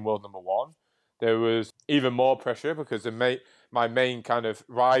going in world number 1. There was even more pressure because my main kind of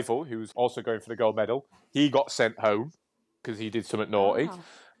rival, who was also going for the gold medal, he got sent home because he did something naughty. Oh.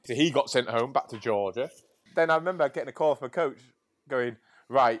 So he got sent home back to Georgia. Then I remember getting a call from a coach going,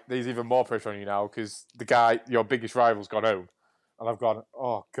 right, there's even more pressure on you now because the guy, your biggest rival's gone home. And I've gone,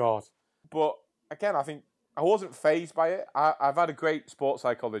 oh, God. But again, I think I wasn't fazed by it. I've had a great sports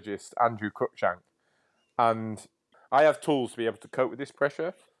psychologist, Andrew Cruikshank, and I have tools to be able to cope with this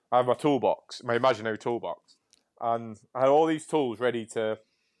pressure. I have my toolbox, my imaginary toolbox, and I had all these tools ready to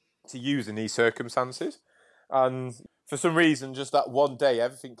use in these circumstances. And for some reason, just that one day,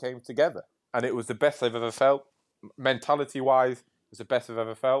 everything came together. And it was the best I've ever felt. Mentality-wise, it was the best I've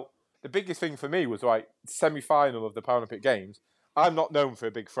ever felt. The biggest thing for me was like semi-final of the Paralympic Games. I'm not known for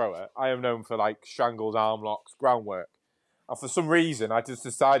a big thrower. I am known for like strangles, arm locks, groundwork. And for some reason, I just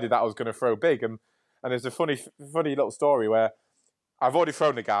decided that I was going to throw big. And there's a funny little story where I've already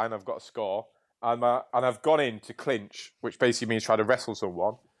thrown a guy and I've got a score. And I've gone in to clinch, which basically means try to wrestle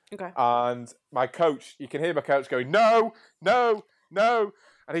someone. Okay. And my coach, you can hear my coach going, no, no, no.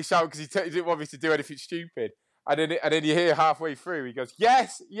 And he shouted because he didn't want me to do anything stupid. And then you hear halfway through, he goes,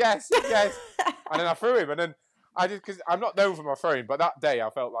 yes, yes, yes. And then I threw him. And then because I'm not known for my throwing, but that day I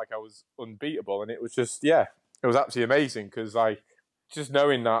felt like I was unbeatable. And it was just, it was absolutely amazing because just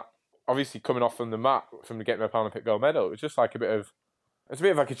knowing that, obviously coming off from the mat, from getting my Paralympic gold medal, it was just like it's a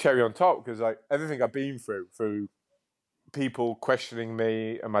bit of like a cherry on top because like everything I've been through people questioning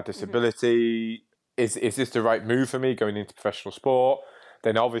me and my disability, is this the right move for me going into professional sport?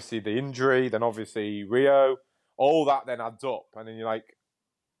 Then obviously the injury, then obviously Rio, all that then adds up. And then you're like,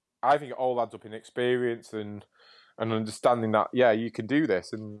 I think it all adds up in experience and understanding that, you can do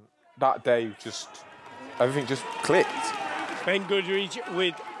this. And that day everything just clicked. Ben Goodrich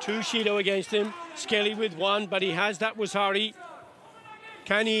with 2 Shido against him, Skelley with 1, but he has that Wasari.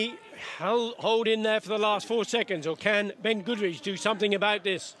 Can he hold in there for the last 4 seconds, or can Ben Goodrich do something about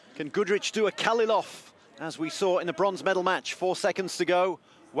this? Can Goodrich do a Kalilov, as we saw in the bronze medal match? 4 seconds to go.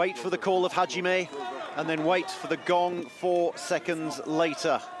 Wait for the call of Hajime, and then wait for the gong 4 seconds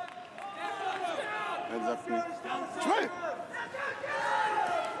later.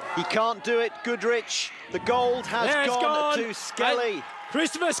 He can't do it, Goodrich. The gold has gone to Skelley. And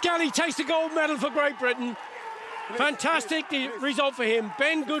Christopher Skelley takes the gold medal for Great Britain. Fantastic result for him.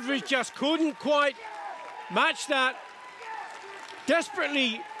 Ben Goodrich just couldn't quite match that.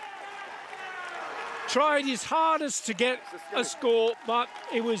 Desperately tried his hardest to get a score, but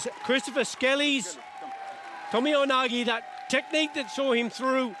it was Christopher Skelley's Tomi Onagi, that technique that saw him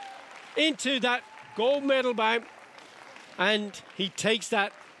through into that gold medal bout, and he takes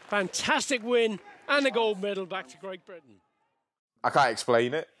that fantastic win and the gold medal back to Great Britain. I can't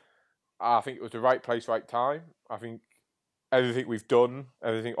explain it. I think it was the right place, right time. I think everything we've done,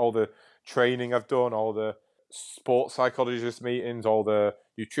 all the training I've done, all the sports psychologist meetings, all the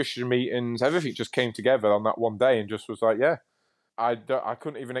nutrition meetings, everything just came together on that one day and just was like, I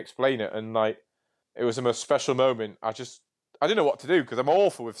couldn't even explain it. And like, it was the most special moment. I didn't know what to do because I'm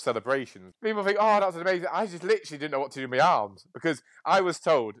awful with celebrations. People think, oh, that's amazing. I just literally didn't know what to do with my arms because I was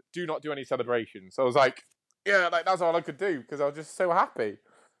told, do not do any celebrations. So I was like, that's all I could do because I was just so happy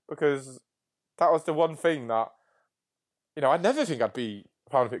because that was the one thing that, I never think I'd be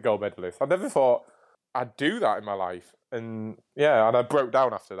a Paralympic gold medalist. I never thought I'd do that in my life. And and I broke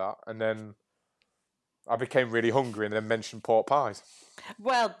down after that. And then I became really hungry and then mentioned pork pies.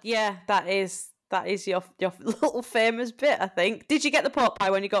 Well, yeah, that is your little famous bit, I think. Did you get the pork pie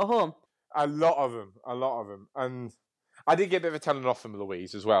when you got home? A lot of them. And I did get a bit of a telling off from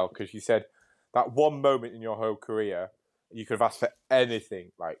Louise as well, because she said that one moment in your whole career, you could have asked for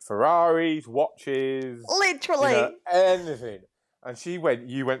anything, like Ferraris, watches. Literally. Anything. And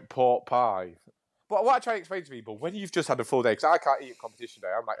you went pork pie. But what I try to explain to people, when you've just had a full day, because I can't eat at competition day,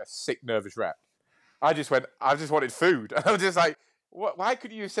 I'm like a sick, nervous wreck. I just wanted food. I was just like, why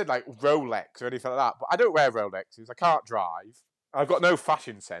could you have said like Rolex or anything like that? But I don't wear Rolexes. I can't drive. I've got no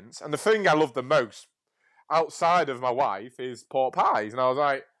fashion sense. And the thing I love the most outside of my wife is pork pies. And I was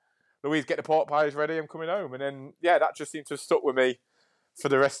like, Louise, get the pork pies ready. I'm coming home. And then, that just seemed to have stuck with me for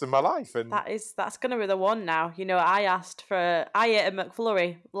the rest of my life. And that's going to be the one now. I ate a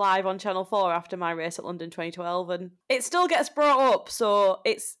McFlurry live on Channel 4 after my race at London 2012, and it still gets brought up, so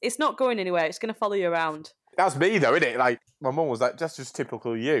it's not going anywhere. It's going to follow you around. That's me though, isn't it? Like, my mum was like, that's just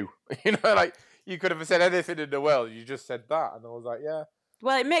typical you. Like, you could have said anything in the world, you just said that. And I was like, yeah.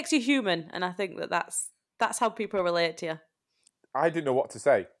 Well, it makes you human, and I think that's how people relate to you. I didn't know what to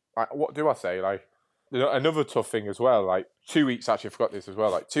say. Like, what do I say? Like, another tough thing as well, like 2 weeks, actually I forgot this as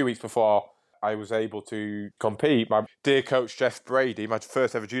well, like 2 weeks before I was able to compete, my dear coach Jeff Brady, my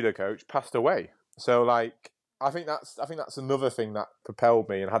first ever judo coach, passed away. So like, I think that's another thing that propelled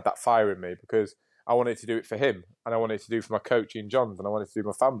me and had that fire in me, because I wanted to do it for him, and I wanted to do it for my coach Ian Johns, and I wanted to do it for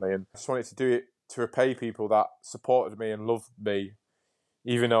my family, and I just wanted to do it to repay people that supported me and loved me.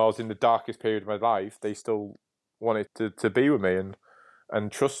 Even though I was in the darkest period of my life, they still wanted to be with me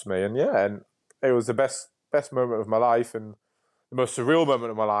and trust me. And and it was the best moment of my life and the most surreal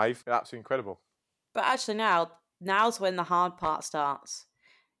moment of my life. Absolutely incredible. But actually now's when the hard part starts.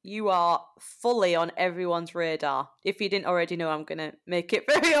 You are fully on everyone's radar. If you didn't already know, I'm going to make it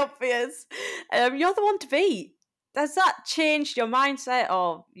very obvious. You're the one to beat. Has that changed your mindset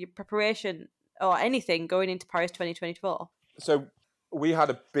or your preparation or anything going into Paris 2024? So we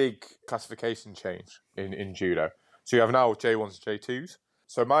had a big classification change in judo. So you have now J1s and J2s.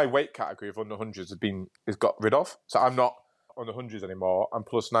 So my weight category of under 100s is got rid of. So I'm not on the 100s anymore. I'm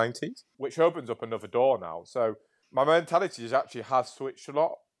plus 90s, which opens up another door now. So my mentality has switched a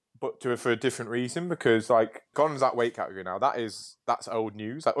lot, but for a different reason, because like gone is that weight category now. That's old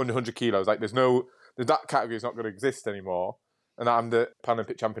news. Like under 100 kilos, like that category is not going to exist anymore. And I'm the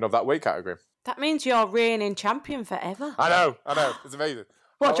Paralympic champion of that weight category. That means you're reigning champion forever. I know. It's amazing.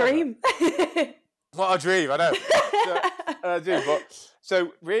 What a dream. What a dream, I know. I do, but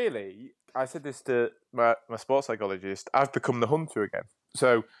so really, I said this to my sports psychologist, I've become the hunter again.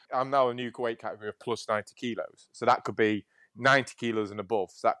 So I'm now a new weight category of plus 90 kilos. So that could be 90 kilos and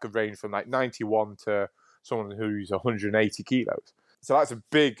above. So that could range from like 91 to someone who's 180 kilos. So that's a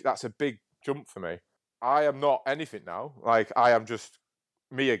big jump for me. I am not anything now. Like, I am just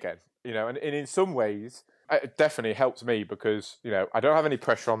me again, and in some ways it definitely helps me because, I don't have any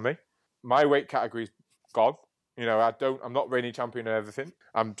pressure on me. My weight category's gone. I'm not reigning champion and everything.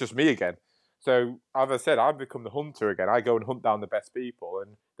 I'm just me again. So, as I said, I've become the hunter again. I go and hunt down the best people,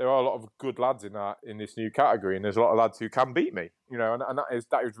 and there are a lot of good lads in this new category, and there's a lot of lads who can beat me. And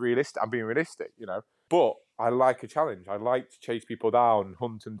that is realistic. I'm being realistic. But I like a challenge. I like to chase people down,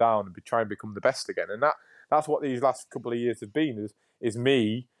 hunt them down, and try and become the best again. And that's what these last couple of years have been. Is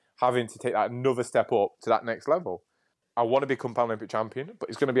me having to take that another step up to that next level. I want to become Paralympic champion, but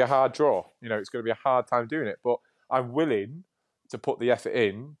it's going to be a hard draw. It's going to be a hard time doing it. But I'm willing to put the effort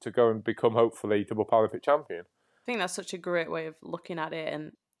in to go and become, hopefully, double Paralympic champion. I think that's such a great way of looking at it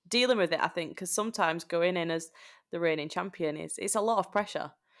and dealing with it, I think, because sometimes going in as the reigning champion it's a lot of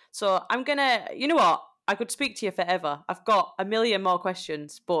pressure. So I'm going to, you know what? I could speak to you forever. I've got a million more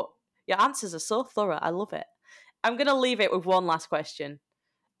questions, but your answers are so thorough. I love it. I'm going to leave it with one last question.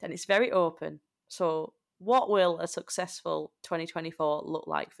 And it's very open. So what will a successful 2024 look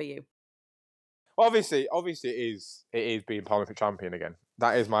like for you? Obviously, it is being Paralympic champion again.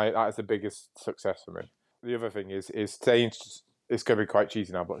 That is the biggest success for me. The other thing is staying. It's going to be quite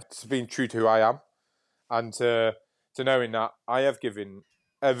cheesy now, but it's being true to who I am, and to knowing that I have given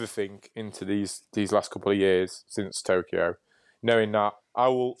everything into these last couple of years since Tokyo, knowing that I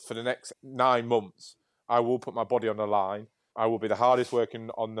will, for the next 9 months, I will put my body on the line. I will be the hardest working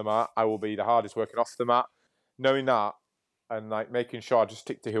on the mat. I will be the hardest working off the mat. Knowing that, and like making sure I just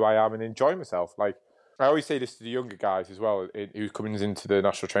stick to who I am and enjoy myself. Like, I always say this to the younger guys as well, who comes into the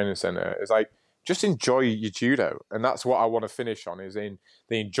National Training Centre. It's like, just enjoy your judo. And that's what I want to finish on, is in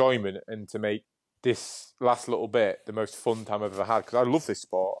the enjoyment, and to make this last little bit the most fun time I've ever had, because I love this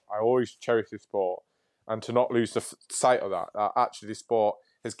sport. I always cherish this sport, and to not lose the sight of that actually this sport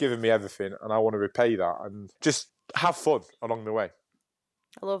has given me everything, and I want to repay that and just have fun along the way.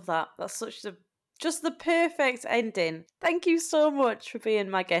 I love that. That's just the perfect ending. Thank you so much for being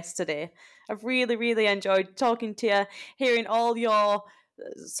my guest today. I've really, really enjoyed talking to you, hearing all your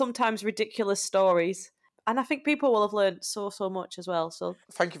sometimes ridiculous stories. And I think people will have learned so much as well. So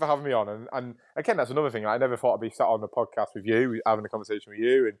thank you for having me on. And again, that's another thing. I never thought I'd be sat on a podcast with you, having a conversation with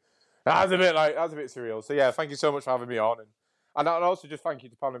you. And that was a bit surreal. So yeah, thank you so much for having me on. And also just thank you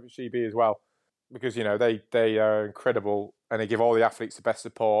to Paralympic GB as well, because, you know, they are incredible, and they give all the athletes the best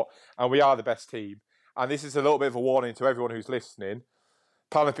support, and we are the best team. And this is a little bit of a warning to everyone who's listening.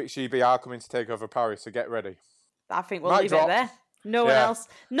 Paralympic GB are coming to take over Paris, so get ready. I think we'll leave it there.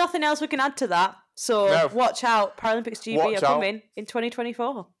 Nothing else we can add to that. So watch out. Paralympics GB are coming in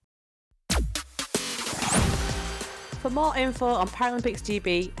 2024. For more info on Paralympics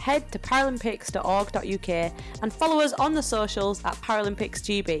GB, head to paralympics.org.uk and follow us on the socials at Paralympics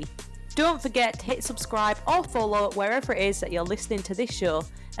GB. Don't forget to hit subscribe or follow wherever it is that you're listening to this show,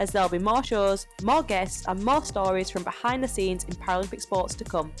 as there'll be more shows, more guests and more stories from behind the scenes in Paralympic sports to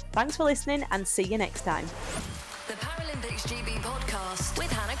come. Thanks for listening, and see you next time. The Paralympics GB podcast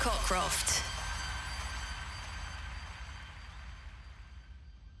with Hannah Cockcroft.